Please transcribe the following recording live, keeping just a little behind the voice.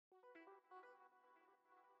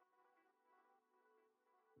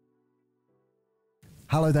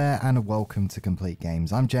Hello there and welcome to Complete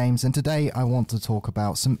Games. I'm James and today I want to talk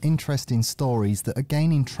about some interesting stories that are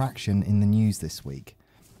gaining traction in the news this week.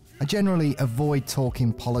 I generally avoid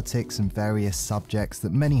talking politics and various subjects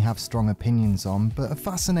that many have strong opinions on, but a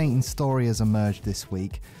fascinating story has emerged this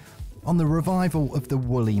week on the revival of the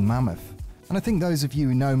woolly mammoth. And I think those of you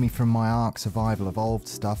who know me from my ARK Survival Evolved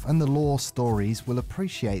stuff and the lore stories will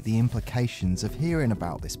appreciate the implications of hearing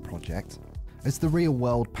about this project, as the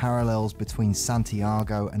real-world parallels between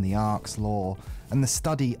Santiago and the ARK's lore and the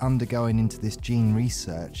study undergoing into this gene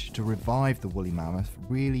research to revive the woolly mammoth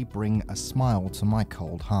really bring a smile to my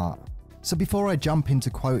cold heart. So before I jump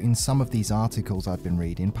into quoting some of these articles I've been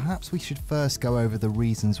reading, perhaps we should first go over the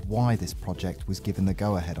reasons why this project was given the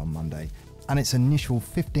go-ahead on Monday, and its initial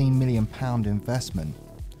 £15 million investment.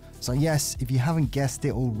 So yes, if you haven't guessed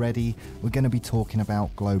it already, we're going to be talking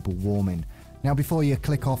about global warming. Now before you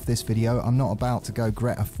click off this video, I'm not about to go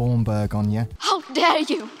Greta Thunberg on you. How dare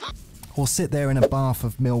you! Or sit there in a bath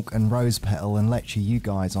of milk and rose petal and lecture you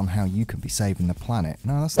guys on how you can be saving the planet.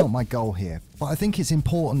 No, that's not my goal here. But I think it's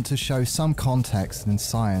important to show some context and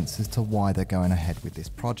science as to why they're going ahead with this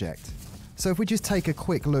project. So if we just take a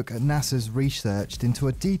quick look at NASA's research into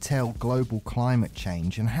a detailed global climate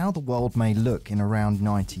change and how the world may look in around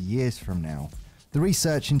 90 years from now. The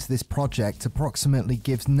research into this project approximately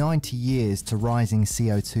gives 90 years to rising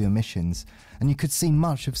CO2 emissions, and you could see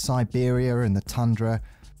much of Siberia and the tundra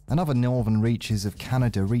and other northern reaches of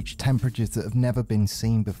Canada reach temperatures that have never been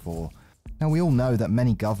seen before. Now we all know that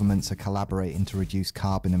many governments are collaborating to reduce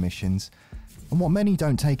carbon emissions, and what many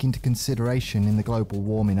don't take into consideration in the global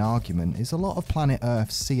warming argument is a lot of planet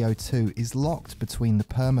Earth's CO2 is locked between the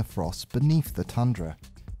permafrost beneath the tundra.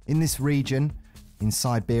 In this region, in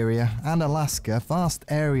Siberia and Alaska, vast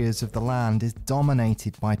areas of the land is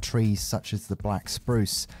dominated by trees such as the black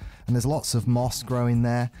spruce, and there's lots of moss growing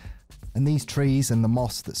there, and these trees and the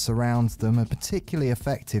moss that surrounds them are particularly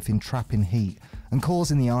effective in trapping heat and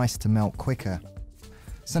causing the ice to melt quicker.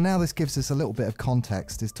 So now this gives us a little bit of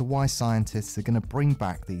context as to why scientists are going to bring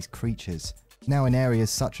back these creatures. Now in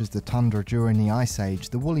areas such as the tundra during the Ice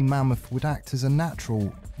Age, the woolly mammoth would act as a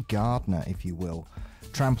natural gardener, if you will,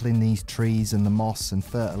 trampling these trees and the moss and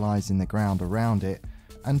fertilising the ground around it,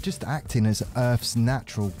 and just acting as Earth's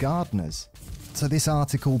natural gardeners. So this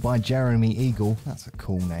article by Jeremy Engle, that's a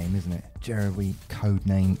cool name, isn't it? Jeremy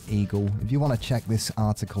codename Eagle. If you want to check this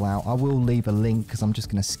article out, I will leave a link because I'm just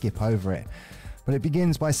going to skip over it. But it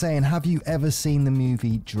begins by saying, have you ever seen the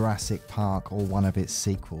movie Jurassic Park or one of its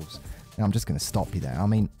sequels? Now I'm just going to stop you there. I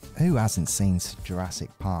mean, who hasn't seen Jurassic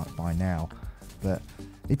Park by now? But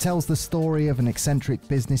it tells the story of an eccentric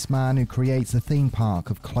businessman who creates a theme park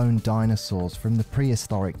of cloned dinosaurs from the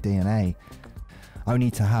prehistoric DNA, only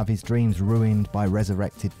to have his dreams ruined by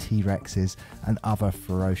resurrected T-Rexes and other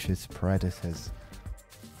ferocious predators.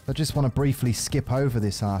 I just want to briefly skip over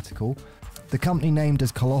this article. The company named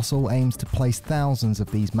as Colossal aims to place thousands of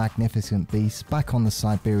these magnificent beasts back on the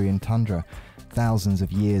Siberian tundra, thousands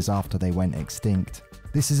of years after they went extinct.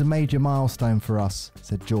 This is a major milestone for us,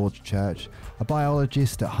 said George Church, a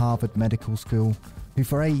biologist at Harvard Medical School, who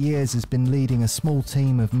for 8 years has been leading a small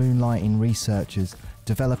team of moonlighting researchers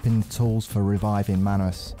developing tools for reviving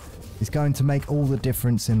mammoths. It's going to make all the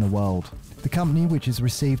difference in the world. The company, which has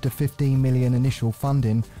received a $15 million initial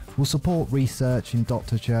funding, will support research in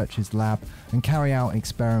Dr. Church's lab and carry out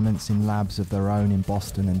experiments in labs of their own in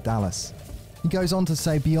Boston and Dallas. He goes on to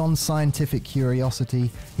say beyond scientific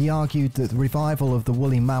curiosity, he argued that the revival of the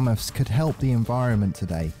woolly mammoths could help the environment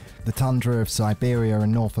today. The tundra of Siberia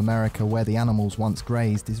and North America, where the animals once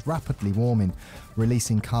grazed, is rapidly warming,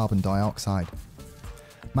 releasing carbon dioxide.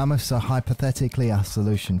 Mammoths are hypothetically a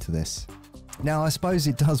solution to this. Now I suppose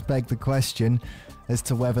it does beg the question as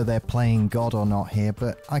to whether they're playing God or not here,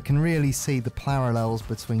 but I can really see the parallels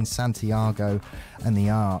between Santiago and the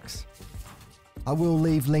ARKs. I will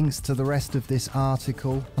leave links to the rest of this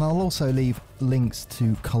article, and I'll also leave links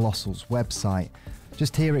to Colossal's website.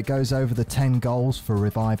 Just here it goes over the 10 goals for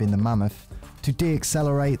reviving the mammoth: to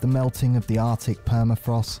de-accelerate the melting of the Arctic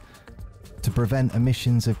permafrost, to prevent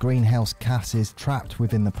emissions of greenhouse gases trapped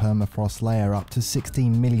within the permafrost layer up to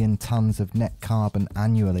 16 million tonnes of net carbon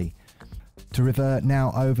annually, to revert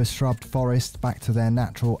now over-shrubbed forests back to their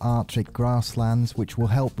natural Arctic grasslands, which will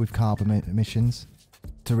help with carbon emissions,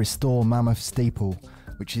 to restore Mammoth Steeple,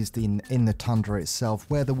 which is in the tundra itself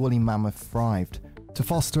where the woolly mammoth thrived, to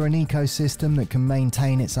foster an ecosystem that can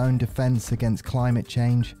maintain its own defence against climate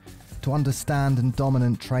change, to understand and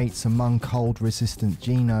dominant traits among cold-resistant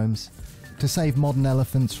genomes, to save modern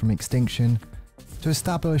elephants from extinction, to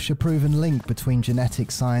establish a proven link between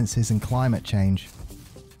genetic sciences and climate change,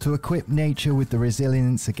 to equip nature with the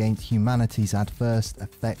resilience against humanity's adverse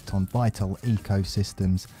effect on vital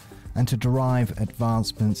ecosystems, and to derive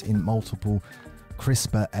advancements in multiple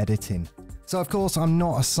CRISPR editing. So of course I'm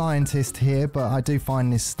not a scientist here, but I do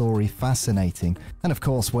find this story fascinating. And of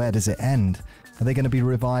course, where does it end? Are they going to be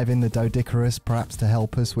reviving the Doedicurus perhaps to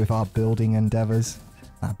help us with our building endeavours?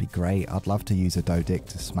 That'd be great. I'd love to use a Doedic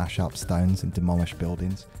to smash up stones and demolish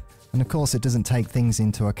buildings. And of course it doesn't take things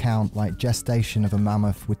into account like gestation of a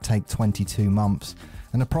mammoth would take 22 months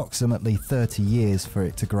and approximately 30 years for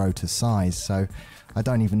it to grow to size, so I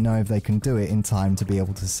don't even know if they can do it in time to be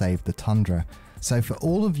able to save the tundra. So for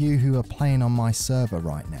all of you who are playing on my server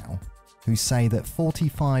right now, who say that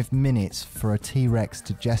 45 minutes for a T-Rex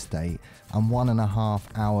to gestate and 1.5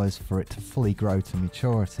 hours for it to fully grow to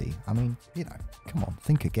maturity, I mean, you know, come on,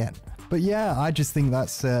 think again. But yeah, I just think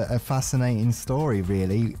that's a fascinating story,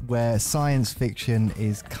 really, where science fiction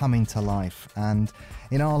is coming to life, and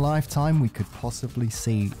in our lifetime we could possibly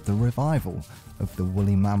see the revival of the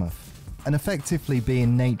woolly mammoth, and effectively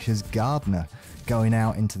being nature's gardener, going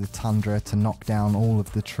out into the tundra to knock down all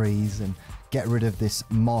of the trees and get rid of this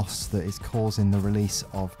moss that is causing the release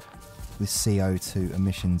of the CO2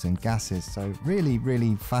 emissions and gases. So really,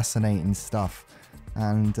 really fascinating stuff.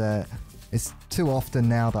 And it's too often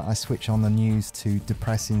now that I switch on the news to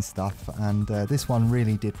depressing stuff, and this one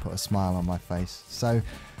really did put a smile on my face. So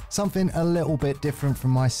something a little bit different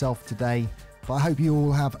from myself today, but I hope you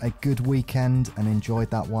all have a good weekend and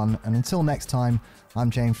enjoyed that one. And until next time, I'm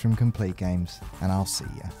James from Complete Games, and I'll see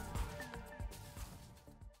you.